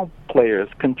ball players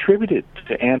contributed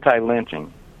to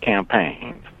anti-lynching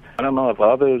campaigns. I don't know if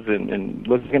others in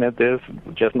looking at this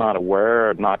just not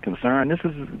aware or not concerned. This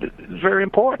is very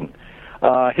important.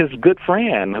 His good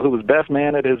friend, who was best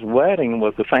man at his wedding,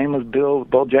 was the famous Bill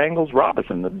Bojangles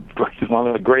Robinson, one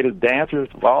of the greatest dancers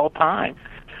of all time.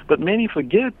 But many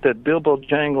forget that Bill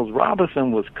Bojangles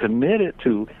Robinson was committed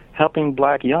to helping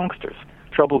black youngsters,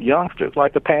 troubled youngsters,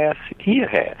 like the past he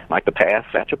had, like the past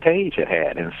Satchel Paige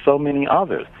had, and so many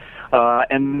others.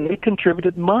 And they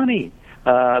contributed money.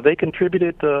 They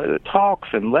contributed talks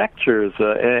and lectures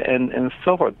and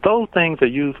so forth. Those things are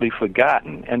usually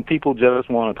forgotten, and people just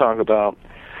want to talk about,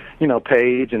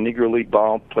 Paige and Negro League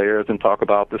ball players and talk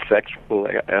about the sexual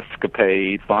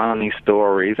escapades, funny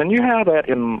stories, and you have that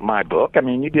in my book. I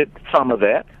mean, you get some of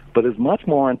that, but it's much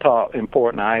more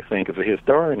important, I think, as a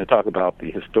historian to talk about the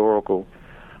historical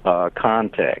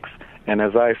context. And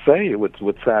as I say with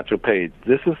Satchel Paige,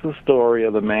 this is the story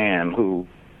of the man who,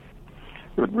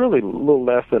 with really a little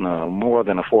less than more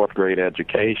than a fourth grade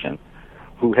education,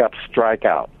 who helped strike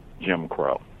out Jim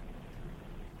Crow.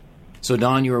 So,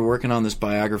 Don, you were working on this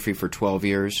biography for 12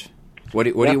 years. What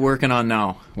are you working on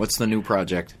now? What's the new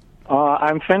project?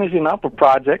 I'm finishing up a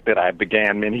project that I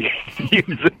began many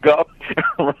years ago,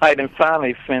 right, and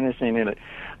finally finishing it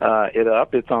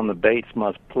up. It's on the Bates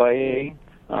Must Play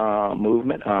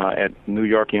movement at New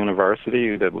York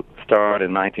University that started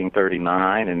in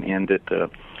 1939 and ended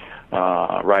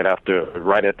right at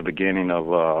the beginning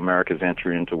of America's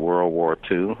entry into World War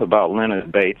II, about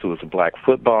Leonard Bates, who was a black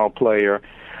football player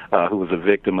who was a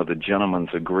victim of the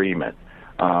Gentleman's Agreement,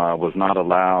 was not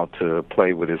allowed to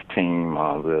play with his team,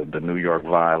 the New York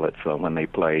Violets, when they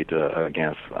played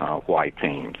against white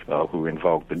teams who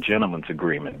invoked the Gentleman's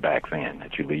Agreement back then,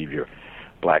 that you leave your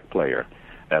black player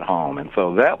at home. And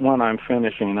so that one I'm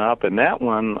finishing up, and that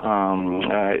one,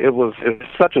 it's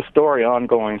such a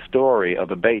ongoing story of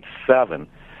the Bates Seven,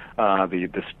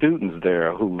 the students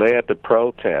there who led the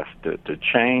protest to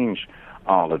change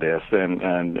all of this,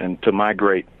 and to my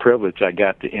great privilege, I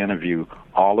got to interview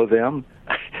all of them.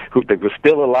 who was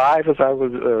still alive as I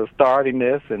was starting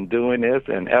this and doing this,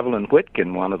 and Evelyn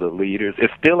Whitkin, one of the leaders, is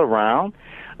still around.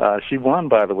 She won,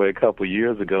 by the way, a couple of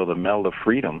years ago, the Medal of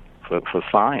Freedom for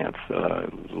science.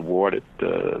 It was awarded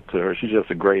to her. She's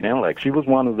just a great intellect. She was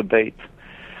one of the Bates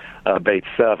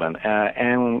 7.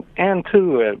 And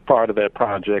too, part of that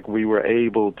project, we were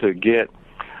able to get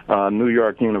New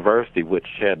York University, which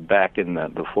had back in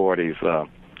the 40s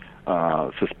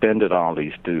suspended all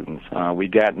these students. We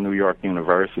got New York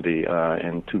University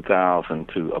in 2000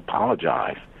 to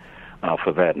apologize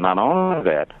for that. Not only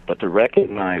that, but to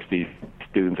recognize these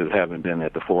students as having been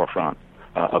at the forefront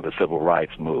of the civil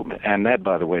rights movement. And that,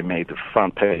 by the way, made the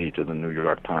front page of the New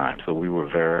York Times. So we were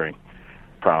very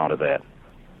proud of that.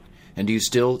 And do you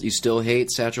still hate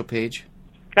Satchel Paige?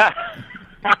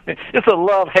 It's a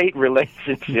love-hate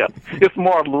relationship. It's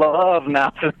more love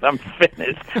now since I'm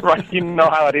finished. Right? You know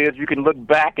how it is. You can look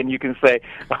back and you can say,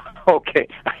 okay,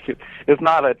 it's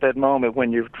not at that moment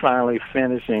when you're finally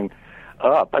finishing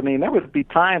up. I mean, there would be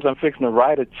times I'm fixing to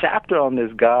write a chapter on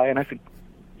this guy, and I said,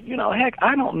 heck,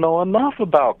 I don't know enough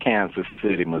about Kansas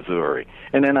City, Missouri.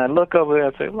 And then I look over there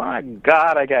and say, my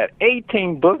God, I got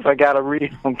 18 books I got to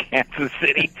read on Kansas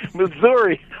City,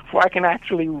 Missouri, before I can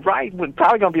actually write. It's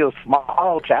probably going to be a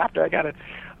small chapter. I got to,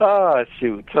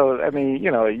 shoot. So, I mean,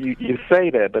 you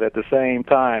say that, but at the same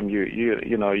time,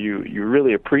 you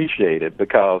really appreciate it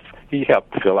because he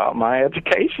helped fill out my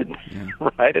education,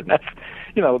 right? And that's,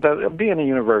 being a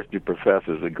university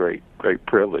professor is a great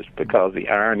privilege because the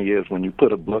irony is when you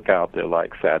put a book out there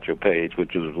like Satchel Paige,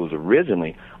 which was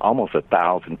originally almost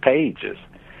 1,000 pages,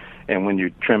 and when you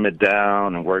trim it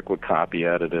down and work with copy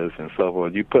editors and so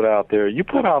forth, you put out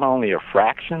only a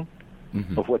fraction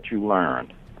of what you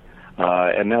learned.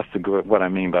 And that's what I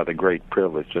mean by the great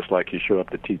privilege. Just like you show up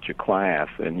to teach a class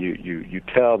and you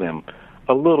tell them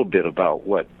a little bit about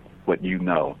what you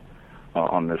know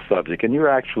on this subject, and you're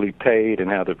actually paid and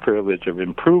have the privilege of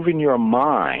improving your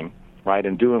mind, right,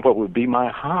 and doing what would be my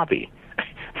hobby,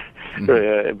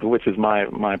 which is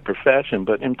my profession,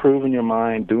 but improving your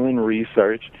mind, doing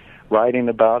research, writing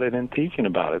about it, and teaching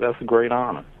about it. That's a great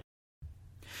honor.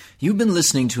 You've been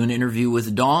listening to an interview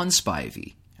with Don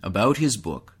Spivey about his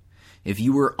book, If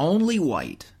You Were Only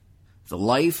White, The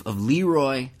Life of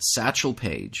Leroy Satchel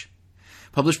Paige,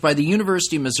 published by the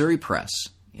University of Missouri Press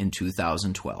in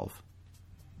 2012.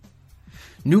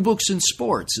 New Books in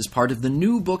Sports is part of the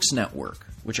New Books Network,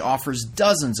 which offers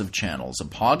dozens of channels of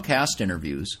podcast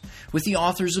interviews with the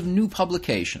authors of new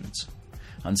publications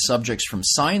on subjects from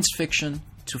science fiction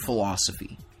to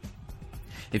philosophy.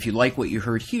 If you like what you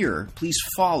heard here, please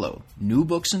follow New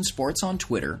Books in Sports on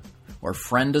Twitter or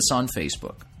friend us on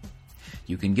Facebook.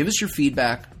 You can give us your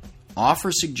feedback,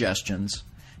 offer suggestions,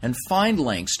 and find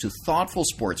links to thoughtful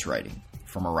sports writing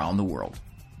from around the world.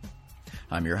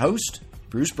 I'm your host,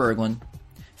 Bruce Berglund.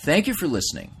 Thank you for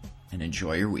listening, and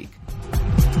enjoy your week.